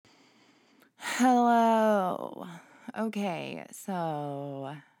Hello. Okay,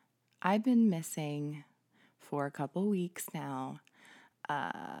 so I've been missing for a couple weeks now.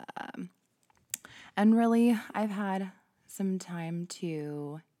 And really, I've had some time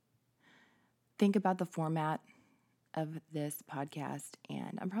to think about the format of this podcast,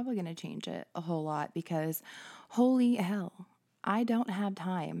 and I'm probably going to change it a whole lot because holy hell, I don't have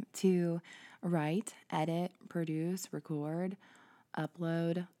time to write, edit, produce, record,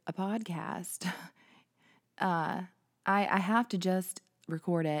 upload a podcast. I have to just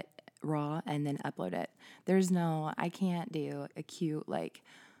record it raw and then upload it. I can't do a cute, like,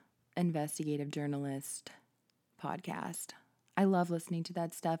 investigative journalist podcast. I love listening to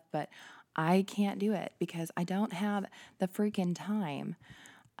that stuff, but I can't do it because I don't have the freaking time.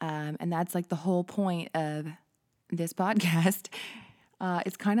 And that's like the whole point of this podcast.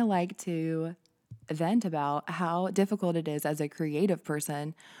 It's kind of like to vent about how difficult it is as a creative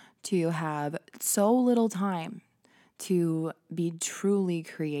person to have so little time to be truly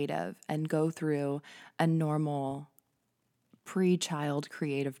creative and go through a normal pre-child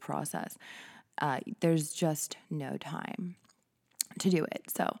creative process. There's just no time to do it.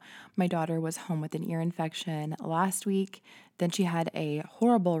 So my daughter was home with an ear infection last week. Then she had a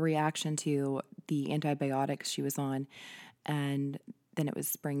horrible reaction to the antibiotics she was on. And then it was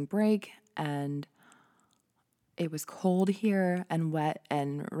spring break and it was cold here and wet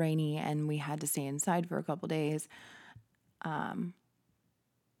and rainy, and we had to stay inside for a couple days. And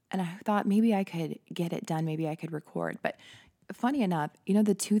I thought maybe I could get it done. Maybe I could record. But funny enough,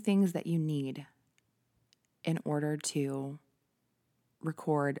 the two things that you need in order to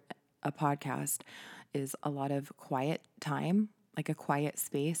record a podcast is a lot of quiet time, like a quiet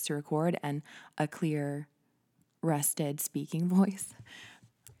space to record, and a clear, rested speaking voice.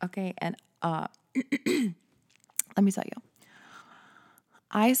 Okay. And let me tell you,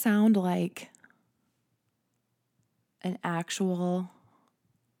 I sound like an actual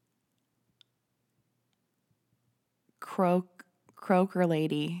croaker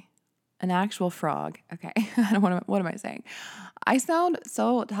lady, an actual frog. Okay. What am I saying? I sound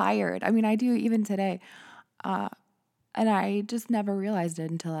so tired. I mean, I do even today. And I just never realized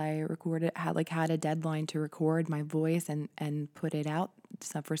it until I had a deadline to record my voice and put it out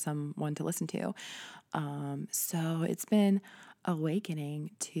for someone to listen to. So it's been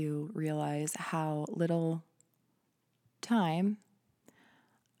awakening to realize how little time,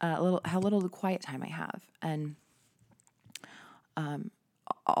 how little quiet time I have. And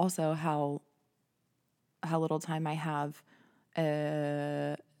also how little time I have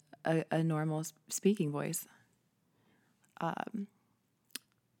a normal speaking voice.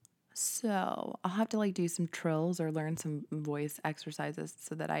 So I'll have to do some trills or learn some voice exercises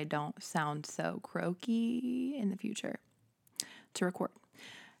so that I don't sound so croaky in the future to record.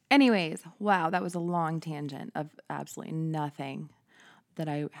 Anyways, wow, that was a long tangent of absolutely nothing that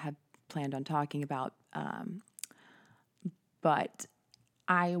I had planned on talking about. But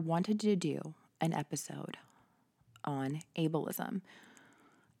I wanted to do an episode on ableism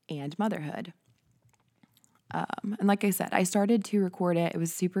and motherhood. And like I said, I started to record it. It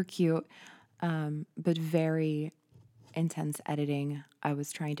was super cute, but very intense editing. I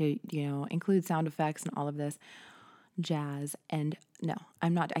was trying to, include sound effects and all of this jazz. And no,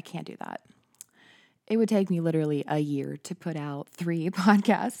 I can't do that. It would take me literally a year to put out 3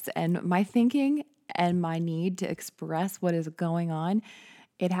 podcasts, and my thinking and my need to express what is going on,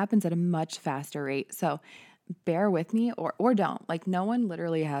 it happens at a much faster rate. So bear with me or don't. No one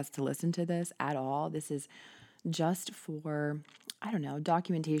literally has to listen to this at all. This is just for, I don't know,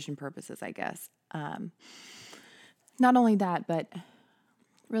 documentation purposes, I guess. Not only that, but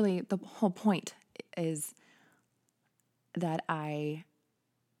really the whole point is that I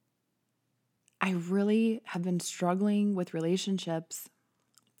really have been struggling with relationships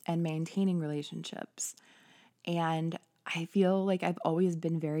and maintaining relationships. And I feel like I've always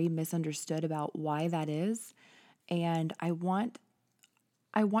been very misunderstood about why that is. And I want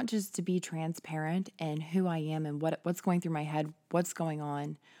just to be transparent in who I am and what's going through my head, what's going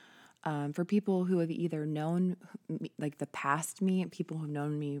on. For people who have either known me, the past me, people who've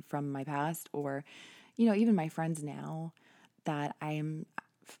known me from my past, or, even my friends now that I am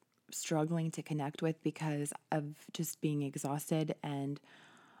struggling to connect with because of just being exhausted. And,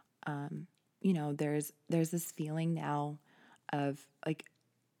 there's this feeling now of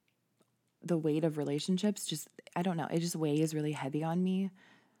the weight of relationships. Just, I don't know, it just weighs really heavy on me.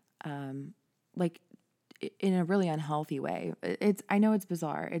 In a really unhealthy way. I know it's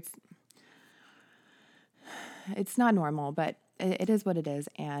bizarre. It's not normal, but it is what it is.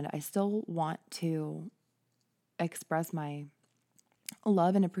 And I still want to express my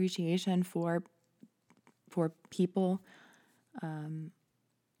love and appreciation for people. And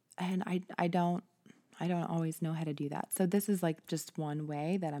I don't always know how to do that. So this is like just one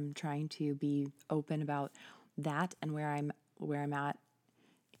way that I'm trying to be open about that and where I'm at.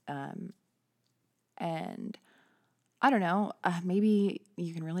 And I don't know, maybe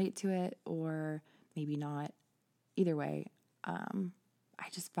you can relate to it or maybe not. Either way, I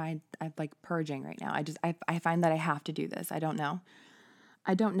just find I'm like purging right now. I find that I have to do this. I don't know,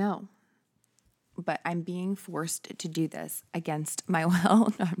 but I'm being forced to do this against my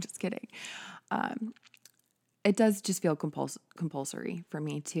will. No, I'm just kidding. It does just feel compulsory for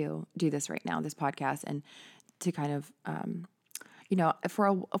me to do this right now, this podcast, and to kind of,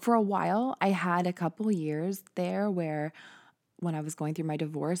 for a while, I had a couple years there where when I was going through my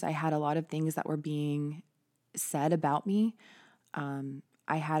divorce, I had a lot of things that were being said about me.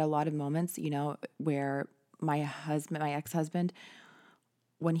 I had a lot of moments, where my ex-husband,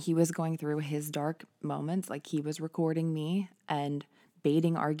 when he was going through his dark moments, like he was recording me and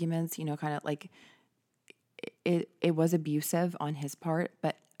baiting arguments, kind of like it was abusive on his part,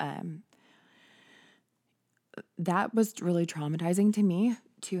 but that was really traumatizing to me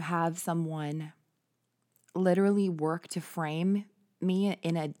to have someone literally work to frame me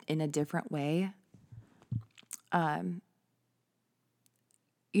in a different way.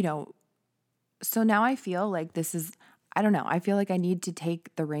 So now I feel like this is, I don't know, I feel like I need to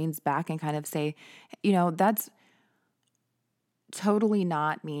take the reins back and kind of say, that's totally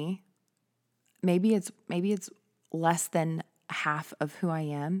not me. Maybe it's less than half of who I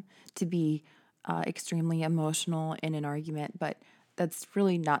am to be extremely emotional in an argument, but that's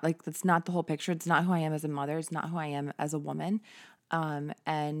really not, like, that's not the whole picture. It's not who I am as a mother. It's not who I am as a woman.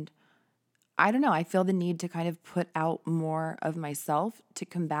 And I don't know, I feel the need to kind of put out more of myself to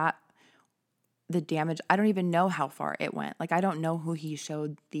combat the damage. I don't even know how far it went. Like, I don't know who he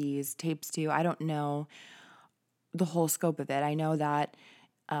showed these tapes to. I don't know the whole scope of it. I know that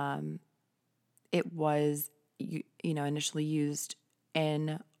it was, initially used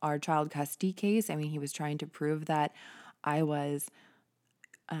in our child custody case. I mean, he was trying to prove that I was,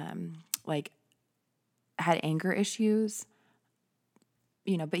 like, had anger issues,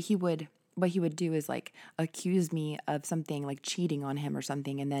 but what he would do is like accuse me of something like cheating on him or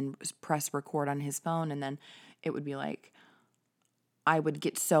something and then press record on his phone. And then it would be like, I would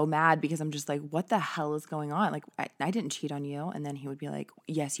get so mad because I'm just like, what the hell is going on? Like, I didn't cheat on you. And then he would be like,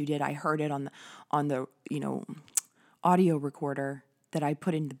 yes, you did. I heard it on the, audio recorder that I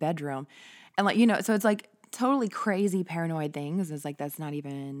put in the bedroom. And like, so it's like totally crazy paranoid things. It's like, that's not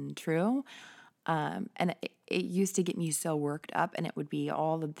even true. And it used to get me so worked up, and it would be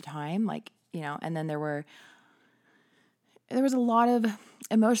all of the time, like, and then there was a lot of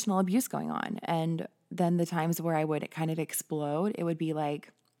emotional abuse going on. And then the times where I would kind of explode, it would be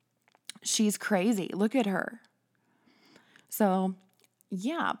like, she's crazy. Look at her. So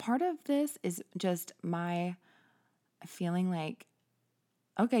yeah, part of this is just my feeling like,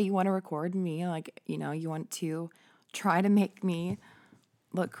 okay, you want to record me, like, you want to try to make me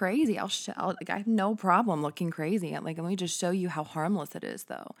look crazy. Like, I have no problem looking crazy. Like, let me just show you how harmless it is,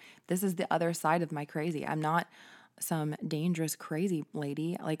 though. This is the other side of my crazy. I'm not some dangerous crazy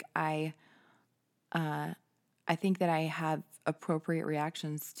lady. Like, I think that I have appropriate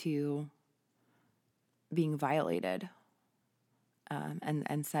reactions to being violated,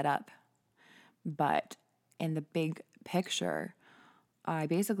 and set up. But in the big picture, I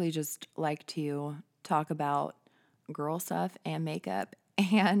basically just like to talk about girl stuff and makeup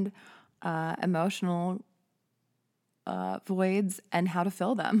and emotional voids and how to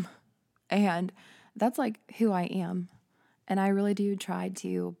fill them. And that's like who I am. And I really do try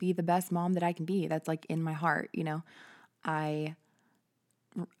to be the best mom that I can be. That's like in my heart, I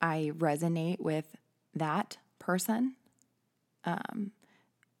resonate with that person,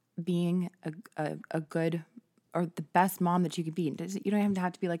 being a good or the best mom that you can be. You don't even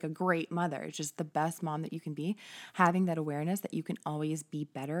have to be like a great mother. It's just the best mom that you can be. Having that awareness that you can always be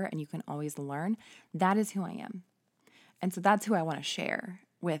better and you can always learn. That is who I am. And so that's who I want to share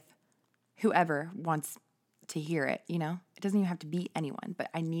with whoever wants to hear it, It doesn't even have to be anyone, but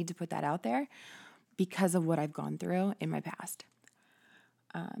I need to put that out there because of what I've gone through in my past.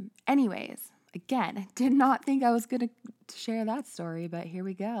 Anyways, again, I did not think I was going to share that story, but here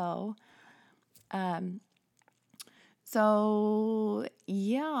we go. So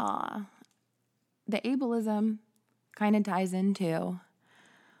yeah, the ableism kind of ties into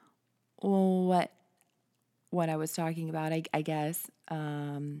what I was talking about, I guess,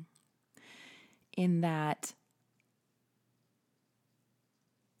 in that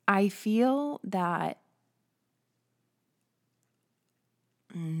I feel that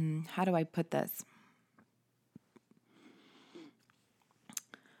how do I put this?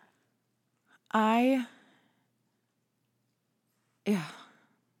 Yeah.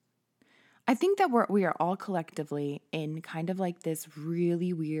 I think that we are all collectively in kind of like this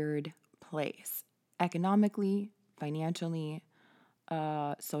really weird place, economically, financially,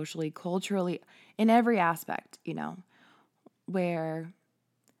 socially, culturally, in every aspect, where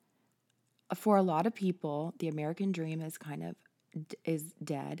for a lot of people, the American dream is kind of is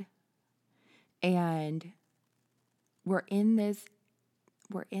dead, and we're in this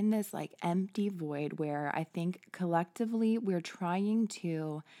like empty void where I think collectively we're trying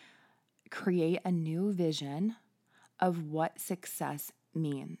to create a new vision of what success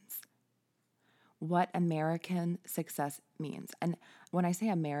means, what American success means. And when I say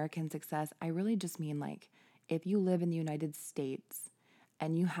American success, I really just mean like if you live in the United States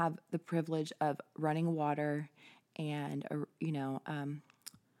and you have the privilege of running water and,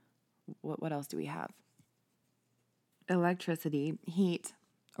 what else do we have? Electricity, heat,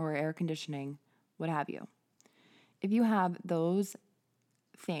 or air conditioning, what have you. If you have those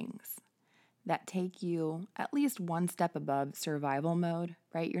things that take you at least one step above survival mode,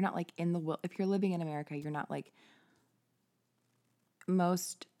 right? You're not like if you're living in America, you're not like,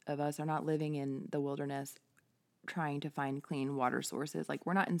 most of us are not living in the wilderness trying to find clean water sources. Like,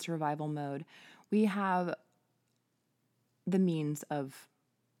 we're not in survival mode. We have the means of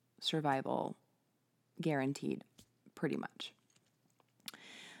survival guaranteed pretty much.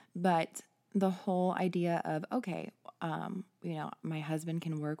 But the whole idea of, okay, my husband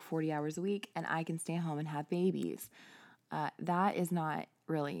can work 40 hours a week and I can stay home and have babies. That is not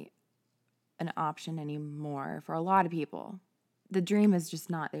really an option anymore for a lot of people. The dream is just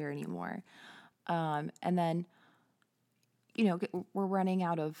not there anymore. And then,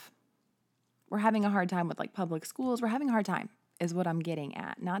 we're having a hard time with like public schools. We're having a hard time is what I'm getting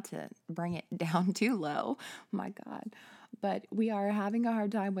at. Not to bring it down too low. My God. But we are having a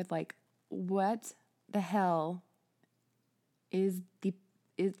hard time with like, what the hell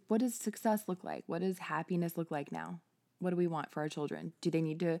what does success look like? What does happiness look like now? What do we want for our children? Do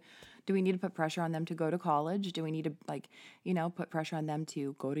we need to put pressure on them to go to college? Do we need to put pressure on them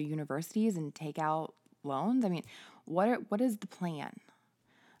to go to universities and take out loans? I mean, what is the plan?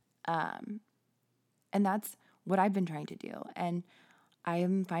 And that's what I've been trying to do. And I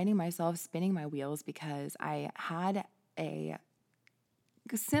am finding myself spinning my wheels because I had a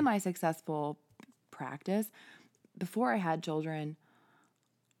semi-successful practice before I had children.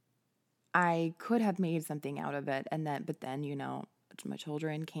 I could have made something out of it, but then my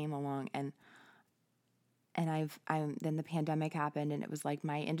children came along, and then the pandemic happened, and it was like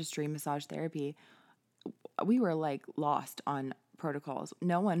my industry, massage therapy, we were like lost on protocols.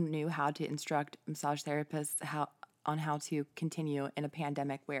 No one knew how to instruct massage therapists how to continue in a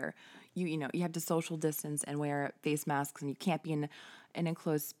pandemic where you have to social distance and wear face masks, and you can't be in an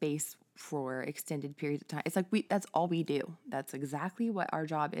enclosed space for extended periods of time. It's like that's all we do. That's exactly what our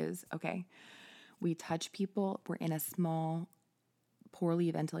job is. Okay. We touch people. We're in a small,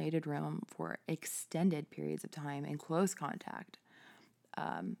 poorly ventilated room for extended periods of time in close contact.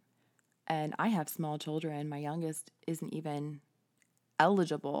 And I have small children. My youngest isn't even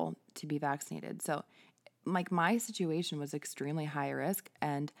eligible to be vaccinated. So like my situation was extremely high risk,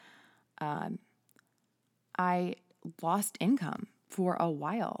 and I lost income for a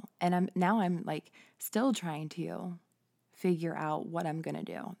while, and I'm like still trying to figure out what I'm going to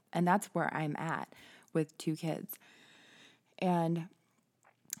do. And that's where I'm at with 2 kids. And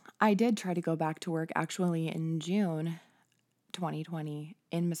I did try to go back to work actually in June 2020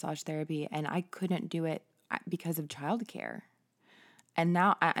 in massage therapy, and I couldn't do it because of childcare. And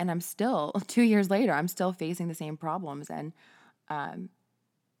now, I'm still 2 years later, I'm still facing the same problems. And,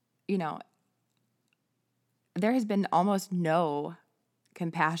 there has been almost no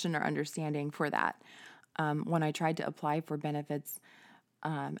compassion or understanding for that. When I tried to apply for benefits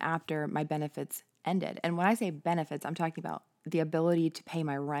after my benefits ended. And when I say benefits, I'm talking about the ability to pay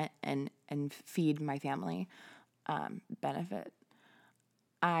my rent and feed my family benefit.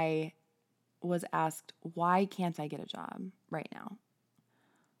 I was asked, why can't I get a job right now?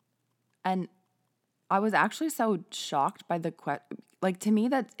 And I was actually so shocked by the question. Like, to me,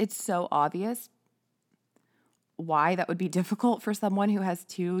 that it's so obvious why that would be difficult for someone who has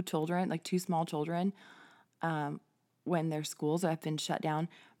 2 children, like 2 small children, when their schools have been shut down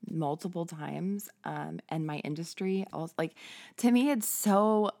multiple times. And my industry also, like, to me, it's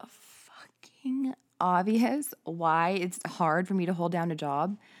so fucking obvious why it's hard for me to hold down a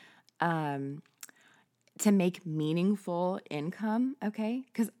job, to make meaningful income. Okay.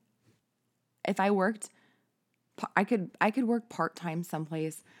 'Cause if I worked I could work part-time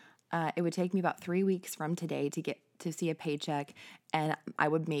someplace. It would take me about 3 weeks from today to get to see a paycheck, and I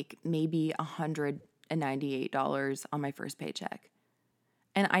would make maybe $198 on my first paycheck.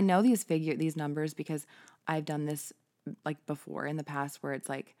 And I know these numbers because I've done this like before in the past where it's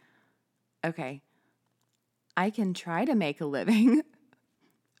like, okay, I can try to make a living,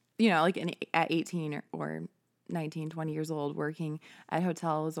 like at 18 or 19, 20 years old, working at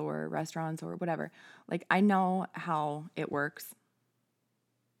hotels or restaurants or whatever. Like, I know how it works.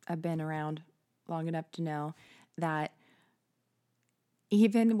 I've been around long enough to know that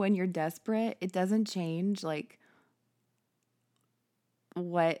even when you're desperate, it doesn't change like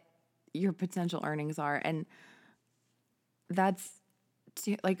what your potential earnings are. And that's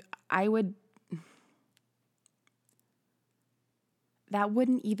like, that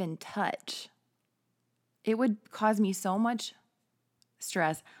wouldn't even touch. It would cause me so much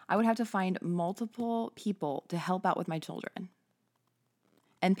stress. I would have to find multiple people to help out with my children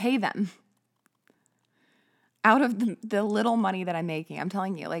and pay them out of the little money that I'm making. I'm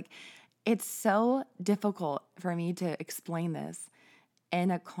telling you, like, it's so difficult for me to explain this in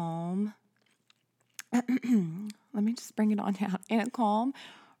a calm, let me just bring it on down, in a calm,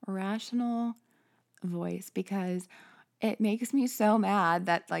 rational voice, because it makes me so mad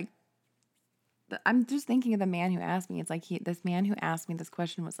that, like, I'm just thinking of the man who asked me. It's like this man who asked me this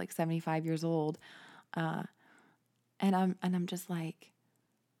question was like 75 years old. And I'm just like,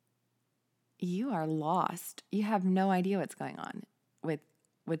 you are lost. You have no idea what's going on with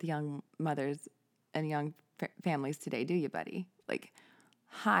young mothers and young families today, do you, buddy? Like,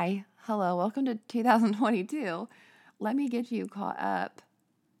 hi, hello, welcome to 2022. Let me get you caught up.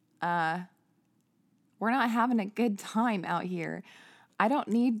 We're not having a good time out here. I don't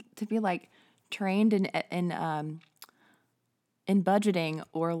need to be like trained in budgeting,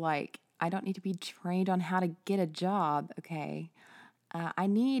 or like I don't need to be trained on how to get a job. Okay, I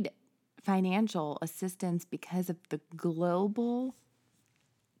need financial assistance because of the global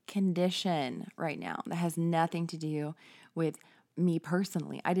condition right now that has nothing to do with me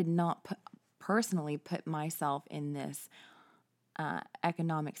personally. I did not personally put myself in this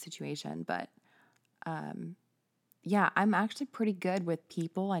economic situation, but yeah, I'm actually pretty good with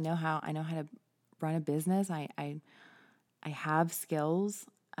people. I know how to run a business. I have skills,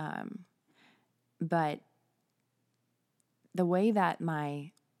 but the way that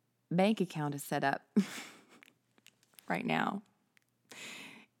my bank account is set up right now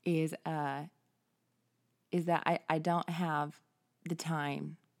is that I don't have the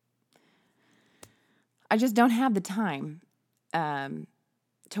time. I just don't have the time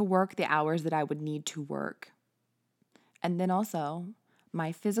to work the hours that I would need to work. And then also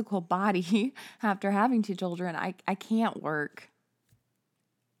my physical body, after having 2 children, I can't work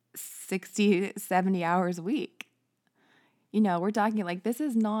 60, 70 hours a week. We're talking like, this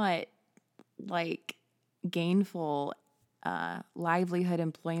is not like gainful livelihood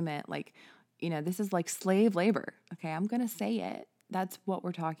employment. Like, this is like slave labor. Okay, I'm going to say it. That's what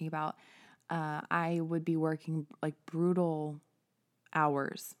we're talking about. I would be working like brutal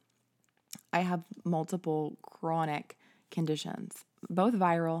hours. I have multiple chronic conditions, both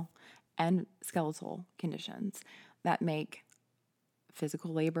viral and skeletal conditions, that make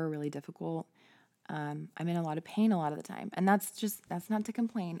physical labor really difficult. I'm in a lot of pain a lot of the time. And that's not to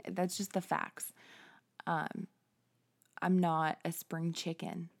complain. That's just the facts. I'm not a spring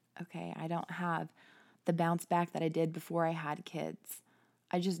chicken, okay? I don't have the bounce back that I did before I had kids.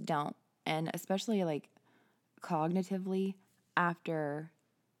 I just don't. And especially like cognitively, after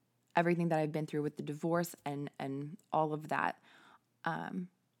everything that I've been through with the divorce and all of that.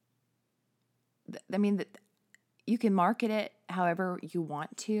 You can market it however you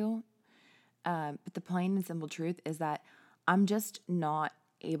want to, but the plain and simple truth is that I'm just not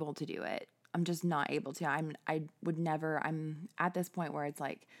able to do it. I'm just not able to. I'm at this point where it's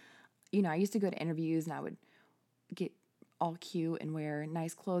like, I used to go to interviews and I would get all cute and wear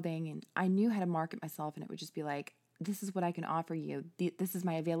nice clothing, and I knew how to market myself, and it would just be like, this is what I can offer you. This is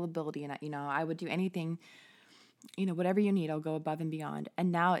my availability, and I would do anything, whatever you need, I'll go above and beyond.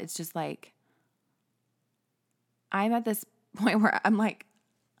 And now it's just like, I'm at this point where I'm like,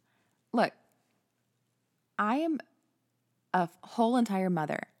 look, I am a whole entire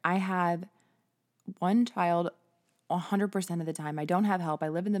mother. I have one child 100% of the time. I don't have help. I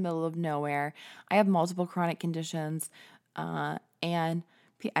live in the middle of nowhere. I have multiple chronic conditions, and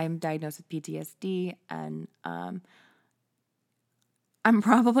I'm diagnosed with PTSD, and I'm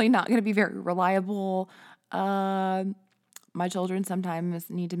probably not going to be very reliable. My children sometimes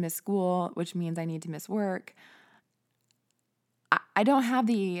need to miss school, which means I need to miss work. I don't have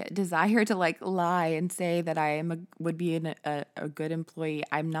the desire to like lie and say that would be a good employee.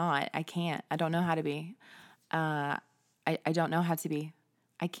 I'm not. I can't. I don't know how to be. I don't know how to be.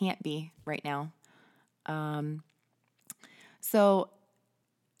 I can't be right now. So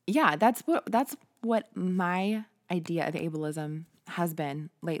yeah, that's what my idea of ableism has been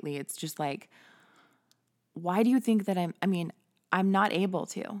lately. It's just like, why do you think that I mean, I'm not able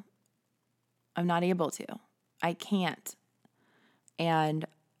to. I'm not able to. I can't. And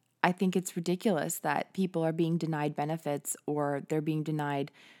I think it's ridiculous that people are being denied benefits or they're being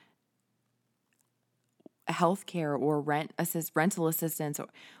denied health care or rental assistance or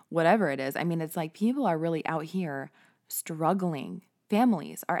whatever it is. I mean, it's like people are really out here struggling.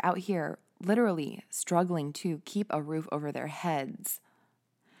 Families are out here literally struggling to keep a roof over their heads.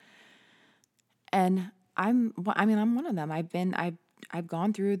 And I'm one of them. I've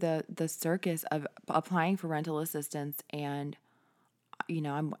gone through the circus of applying for rental assistance, and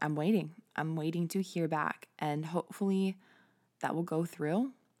I'm waiting. I'm waiting to hear back, and hopefully that will go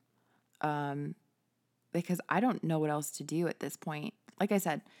through. Because I don't know what else to do at this point. Like I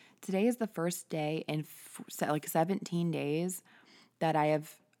said, today is the first day in like 17 days that I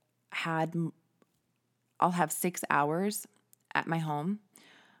have had. I'll have 6 hours at my home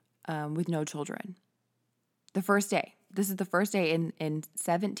with no children. The first day. This is the first day in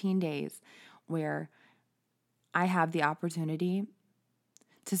 17 days where I have the opportunity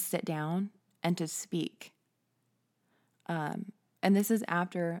to sit down and to speak. And this is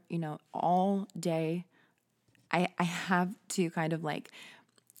after, all day I have to kind of like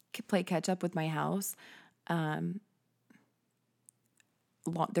play catch up with my house.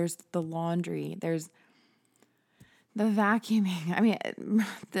 There's the laundry, there's the vacuuming. I mean,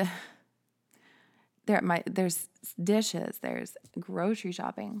 there's dishes, there's grocery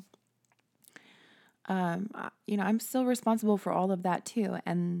shopping. I'm still responsible for all of that too.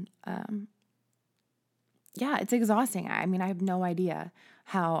 And yeah, it's exhausting. I mean, I have no idea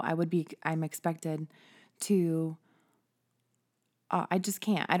how I'm expected to. I just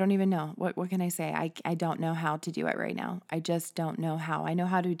can't. I don't even know. What can I say? I don't know how to do it right now. I just don't know how. I know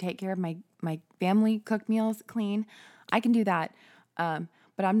how to take care of my family, cook meals, clean. I can do that. But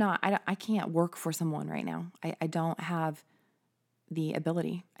I can't work for someone right now. I don't have the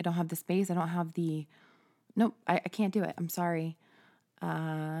ability. I don't have the space. I don't have nope, I can't do it. I'm sorry.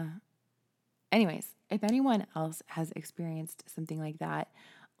 Anyways, if anyone else has experienced something like that,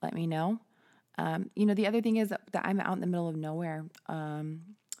 let me know. The other thing is that I'm out in the middle of nowhere,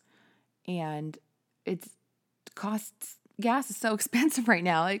 and gas is so expensive right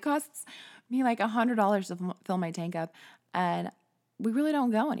now. It costs me like $100 to fill my tank up, and we really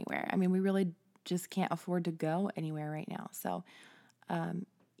don't go anywhere. I mean, we really just can't afford to go anywhere right now. So,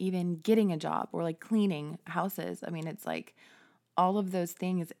 even getting a job or like cleaning houses, I mean, it's like all of those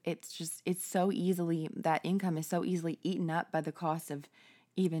things. That income is so easily eaten up by the cost of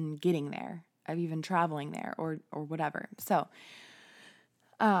even getting there, of even traveling there or whatever. So,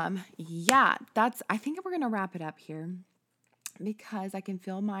 yeah, I think we're going to wrap it up here because I can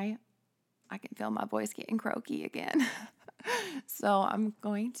feel my voice getting croaky again. So I'm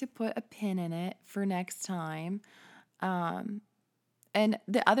going to put a pin in it for next time. And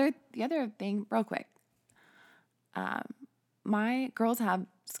the other thing real quick, my girls have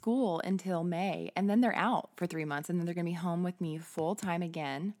school until May, and then they're out for 3 months, and then they're going to be home with me full time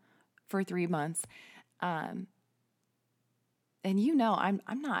again for 3 months. And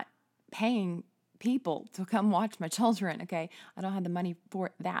I'm not paying people to come watch my children, okay? I don't have the money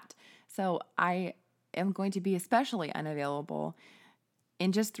for that. So I am going to be especially unavailable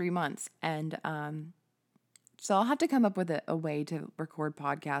in just 3 months. And so I'll have to come up with a way to record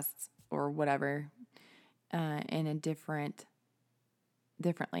podcasts or whatever in a differently.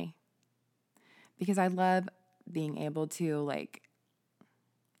 Because I love being able to like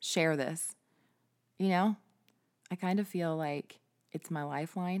share this, I kind of feel like it's my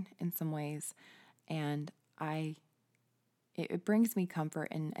lifeline in some ways, and it brings me comfort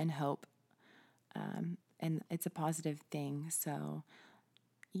and hope, and it's a positive thing. So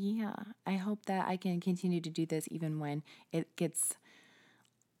yeah, I hope that I can continue to do this even when it gets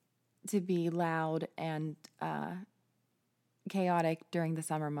to be loud and chaotic during the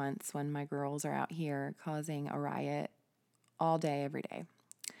summer months when my girls are out here causing a riot all day, every day.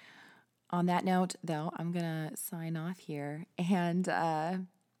 On that note, though, I'm going to sign off here. And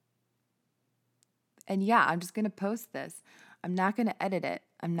yeah, I'm just going to post this. I'm not going to edit it.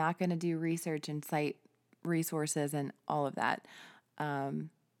 I'm not going to do research and cite resources and all of that.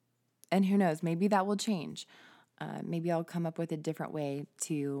 And who knows, maybe that will change. Maybe I'll come up with a different way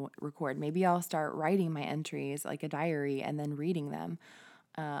to record. Maybe I'll start writing my entries like a diary and then reading them,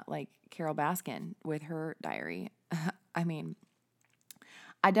 like Carol Baskin with her diary. I mean,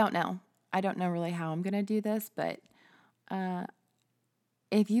 I don't know. I don't know really how I'm going to do this, but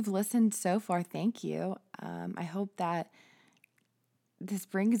if you've listened so far, thank you. I hope that this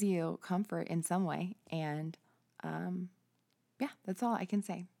brings you comfort in some way. And yeah, that's all I can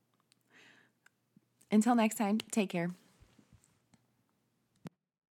say. Until next time, take care.